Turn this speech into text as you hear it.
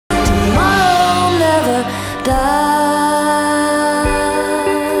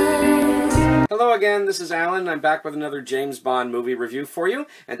again, this is Alan. I'm back with another James Bond movie review for you,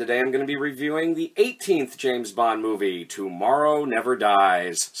 and today I'm going to be reviewing the 18th James Bond movie, Tomorrow Never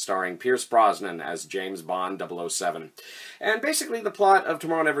Dies, starring Pierce Brosnan as James Bond 007. And basically the plot of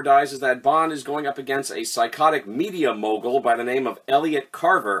Tomorrow Never Dies is that Bond is going up against a psychotic media mogul by the name of Elliot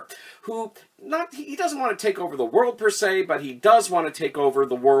Carver, who he doesn't want to take over the world per se, but he does want to take over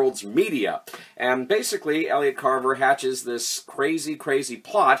the world's media. And basically, Elliot Carver hatches this crazy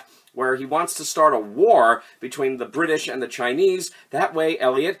plot where he wants to start a war between the British and the Chinese. That way,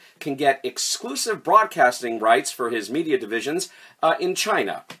 Elliot can get exclusive broadcasting rights for his media divisions in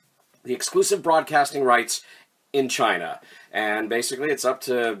China. The exclusive broadcasting rights in China. And basically, it's up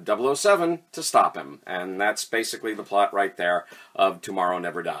to 007 to stop him. And that's basically the plot right there of Tomorrow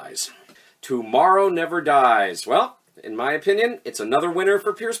Never Dies. Tomorrow Never Dies. Well, in my opinion, it's another winner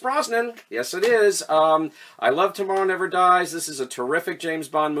for Pierce Brosnan. Yes, it is. I love Tomorrow Never Dies. This is a terrific James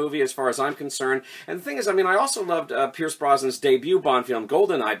Bond movie as far as I'm concerned. And the thing is, I mean, I also loved Pierce Brosnan's debut Bond film,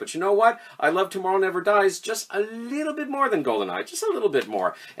 GoldenEye. But you know what? I love Tomorrow Never Dies just a little bit more than GoldenEye. Just a little bit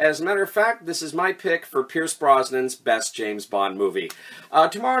more. As a matter of fact, this is my pick for Pierce Brosnan's best James Bond movie.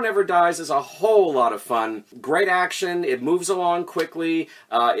 Tomorrow Never Dies is a whole lot of fun. Great action. It moves along quickly.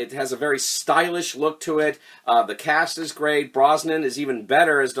 It has a very stylish look to it. The cast is great. Brosnan is even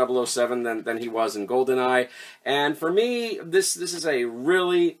better as 007 than he was in GoldenEye. And for me, this is a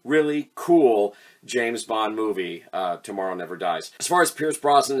really cool James Bond movie, Tomorrow Never Dies. As far as Pierce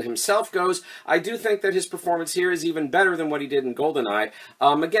Brosnan himself goes, I do think that his performance here is even better than what he did in GoldenEye.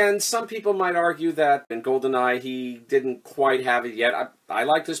 Again, some people might argue that in GoldenEye he didn't quite have it yet. I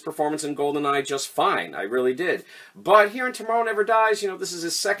liked his performance in GoldenEye just fine. I really did. But here in Tomorrow Never Dies, you know, this is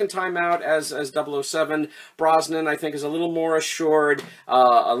his second time out as 007. Brosnan, I think, is a little more assured,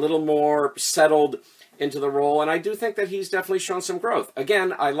 a little more settled into the role, and I do think that he's definitely shown some growth.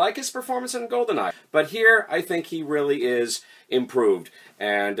 Again, I like his performance in GoldenEye, but here I think he really is improved,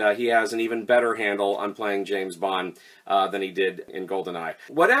 and he has an even better handle on playing James Bond than he did in GoldenEye.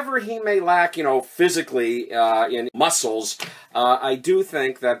 Whatever he may lack, you know, physically in muscles, I do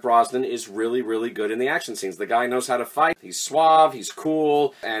think that Brosnan is really good in the action scenes. The guy knows how to fight. He's suave, he's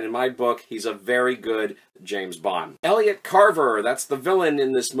cool, and in my book, he's a very good James Bond. Elliot Carver, that's the villain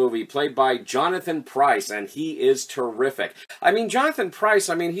in this movie, played by Jonathan Pryce, and he is terrific. I mean, Jonathan Pryce,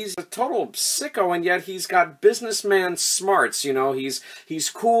 I mean, he's a total sicko, and yet he's got businessman smarts, you know, he's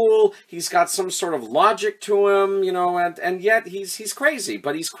cool, he's got some sort of logic to him, you know, and yet he's crazy,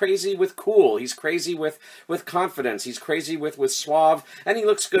 but he's crazy with cool, he's crazy with confidence, he's crazy with suave, and he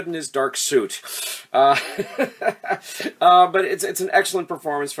looks good in his dark suit. But it's an excellent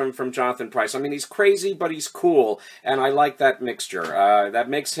performance from Jonathan Pryce. I mean, he's crazy, but he's cool, and I like that mixture. That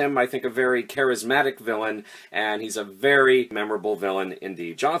makes him, I think, a very charismatic villain, and he's a very memorable villain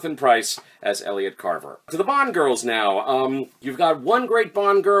indeed. Jonathan Pryce as Elliot Carver. To the Bond girls now. You've got one great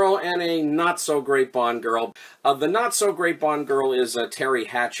Bond girl and a not-so-great Bond girl. The not-so-great Bond girl is Terry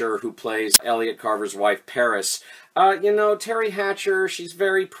Hatcher, who plays Elliot Carver's wife, Paris. You know, Terry Hatcher, she's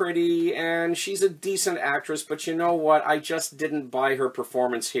very pretty, and she's a decent actress, but you know what? I just didn't buy her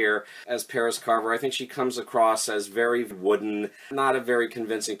performance here as Paris Carver. I think she comes across as very wooden, not a very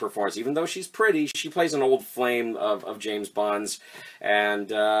convincing performance. Even though she's pretty, she plays an old flame of James Bond's,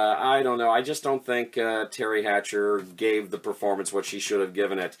 and I don't know. I just don't think Terry Hatcher gave the performance what she should have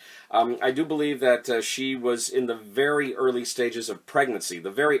given it. I do believe that she was in the very early stages of pregnancy,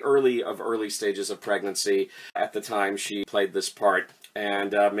 the very early stages of pregnancy at the time she played this part,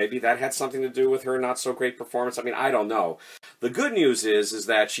 and maybe that had something to do with her not-so-great performance. I mean, I don't know. The good news is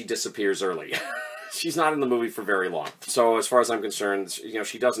that she disappears early. She's not in the movie for very long. So as far as I'm concerned, you know,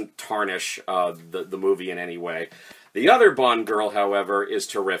 she doesn't tarnish the movie in any way. The other Bond girl, however, is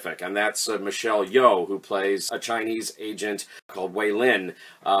terrific, and that's Michelle Yeoh, who plays a Chinese agent called Wei Lin,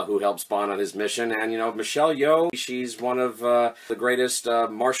 who helps Bond on his mission. And, you know, Michelle Yeoh, she's one of the greatest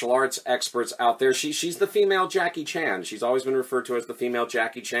martial arts experts out there. She's the female Jackie Chan. She's always been referred to as the female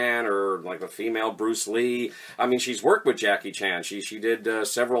Jackie Chan, or like the female Bruce Lee. I mean, she's worked with Jackie Chan. She did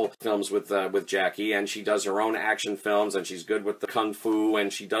several films with Jackie, and she does her own action films, and she's good with the kung fu,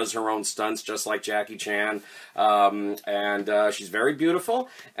 and she does her own stunts just like Jackie Chan. And she's very beautiful.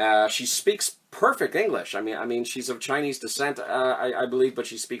 She speaks perfect English. I mean, she's of Chinese descent, I believe, but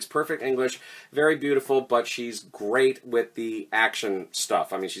she speaks perfect English. Very beautiful, but she's great with the action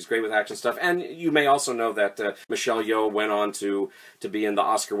stuff. I mean, she's great with action stuff. And you may also know that Michelle Yeoh went on to be in the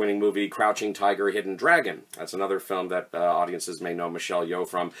Oscar-winning movie Crouching Tiger, Hidden Dragon. That's another film that audiences may know Michelle Yeoh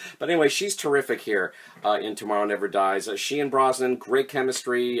from. But anyway, she's terrific here in Tomorrow Never Dies. She and Brosnan, great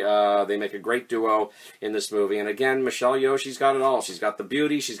chemistry. They make a great duo in this movie. And again, Michelle Yeoh, she's got it all. She's got the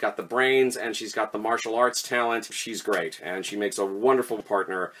beauty, she's got the brains, and she's got the martial arts talent. She's great, and she makes a wonderful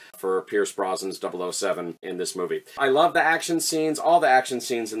partner for Pierce Brosnan's 007 in this movie. I love the action scenes. All the action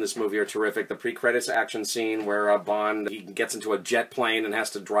scenes in this movie are terrific. The pre-credits action scene where Bond, he gets into a jet plane and has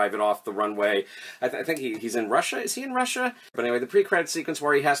to drive it off the runway. I think he's in Russia. Is he in Russia? But anyway, the pre-credit sequence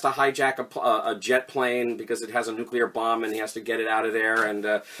where he has to hijack a jet plane because it has a nuclear bomb and he has to get it out of there, and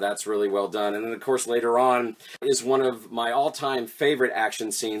that's really well done. And then, of course, later on is one of my all-time favorite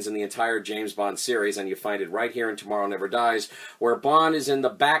action scenes in the entire James Bond series, and you find it right here in Tomorrow Never Dies, where Bond is in the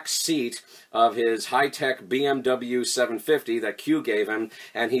back seat of his high-tech BMW 750 that Q gave him,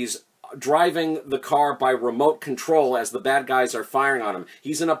 and he's driving the car by remote control as the bad guys are firing on him.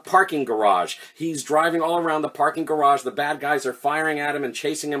 He's in a parking garage. He's driving all around the parking garage. The bad guys are firing at him and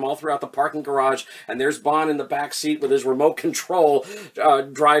chasing him all throughout the parking garage, and there's Bond in the back seat with his remote control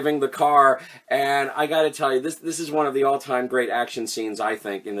driving the car. And I gotta tell you, this is one of the all-time great action scenes, I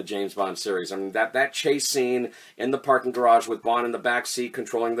think, in the James Bond series. I mean, that chase scene in the parking garage with Bond in the back seat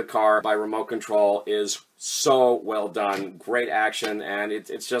controlling the car by remote control is so well done. Great action, and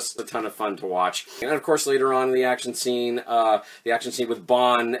it's just a ton of fun to watch. And of course, later on in the action scene with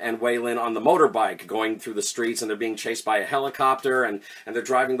Bond and Wei Lin on the motorbike going through the streets, and they're being chased by a helicopter, and they're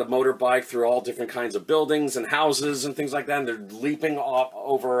driving the motorbike through all different kinds of buildings and houses and things like that, and they're leaping off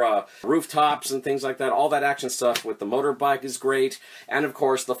over rooftops and things like that. All that action stuff with the motorbike is great. And of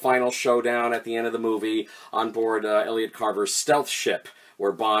course, the final showdown at the end of the movie on board Elliot Carver's stealth ship,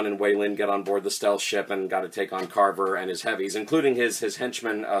 where Bond and Wei Lin get on board the stealth ship and got to take on Carver and his heavies, including his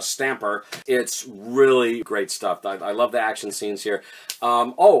henchman, Stamper. It's really great stuff. I love the action scenes here.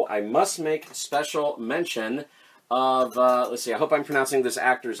 Oh, I must make special mention of, let's see, I hope I'm pronouncing this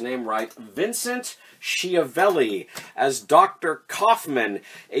actor's name right, Vincent Schiavelli as Dr. Kaufman.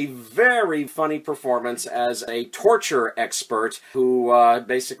 A very funny performance as a torture expert who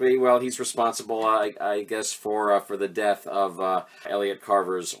basically, well, he's responsible, I guess, for the death of Elliot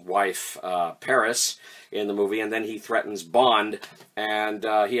Carver's wife, Paris, in the movie, and then he threatens Bond, and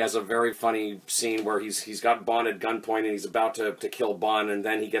he has a very funny scene where he's got Bond at gunpoint and he's about to kill Bond, and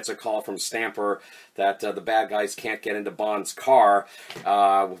then he gets a call from Stamper that the bad guys can't get into Bond's car.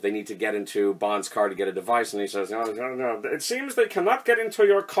 They need to get into Bond's car to get a device, and he says, no, it seems they cannot get into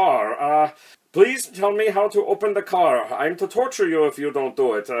your car. Please tell me how to open the car. I'm to torture you if you don't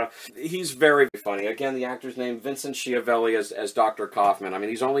do it. He's very funny. Again, the actor's name, Vincent Schiavelli, as Dr. Kaufman. I mean,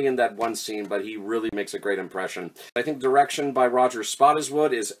 he's only in that one scene, but he really makes a great impression. I think direction by Roger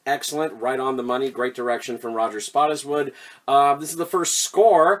Spottiswoode is excellent, right on the money. Great direction from Roger Spottiswoode. This is the first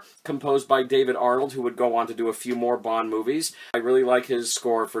score composed by David Arnold, who would go on to do a few more Bond movies. I really like his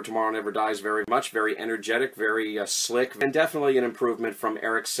score for Tomorrow Never Dies very much. Very energetic, very slick, and definitely an improvement from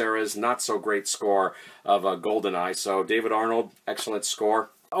Eric Serra's not-so-great score of GoldenEye. So David Arnold, excellent score.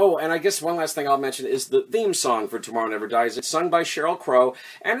 Oh, and I guess one last thing I'll mention is the theme song for Tomorrow Never Dies. It's sung by Sheryl Crow,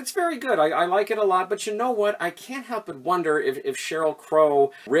 and it's very good. I like it a lot, but you know what? I can't help but wonder if Sheryl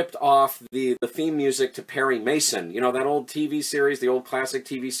Crow ripped off the theme music to Perry Mason. You know, that old TV series, the old classic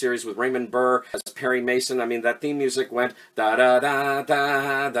TV series with Raymond Burr as Perry Mason. I mean, that theme music went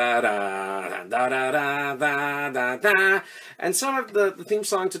da-da-da-da-da-da-da-da-da-da-da. And some of the theme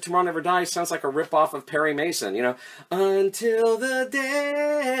song to Tomorrow Never Dies sounds like a rip-off of Perry Mason, you know. Until the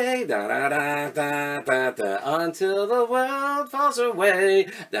day, da-da-da-da-da-da, until the world falls away,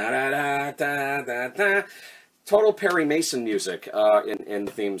 da-da-da-da-da-da. Total Perry Mason music in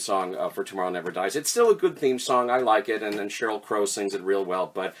the theme song for Tomorrow Never Dies. It's still a good theme song. I like it, and Sheryl Crow sings it real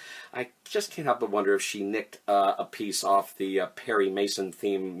well, but I just can't help but wonder if she nicked a piece off the Perry Mason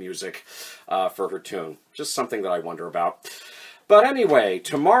theme music for her tune. Just something that I wonder about. But anyway,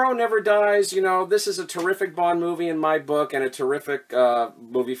 Tomorrow Never Dies, you know, this is a terrific Bond movie in my book, and a terrific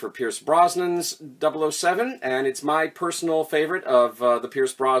movie for Pierce Brosnan's 007, and it's my personal favorite of the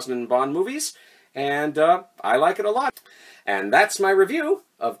Pierce Brosnan Bond movies, and I like it a lot. And that's my review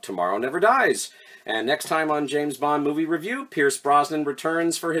of Tomorrow Never Dies. And next time on James Bond Movie Review, Pierce Brosnan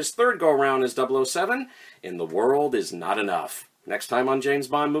returns for his third go-around as 007 in The World Is Not Enough. Next time on James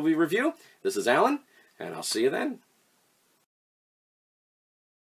Bond Movie Review, this is Alan, and I'll see you then.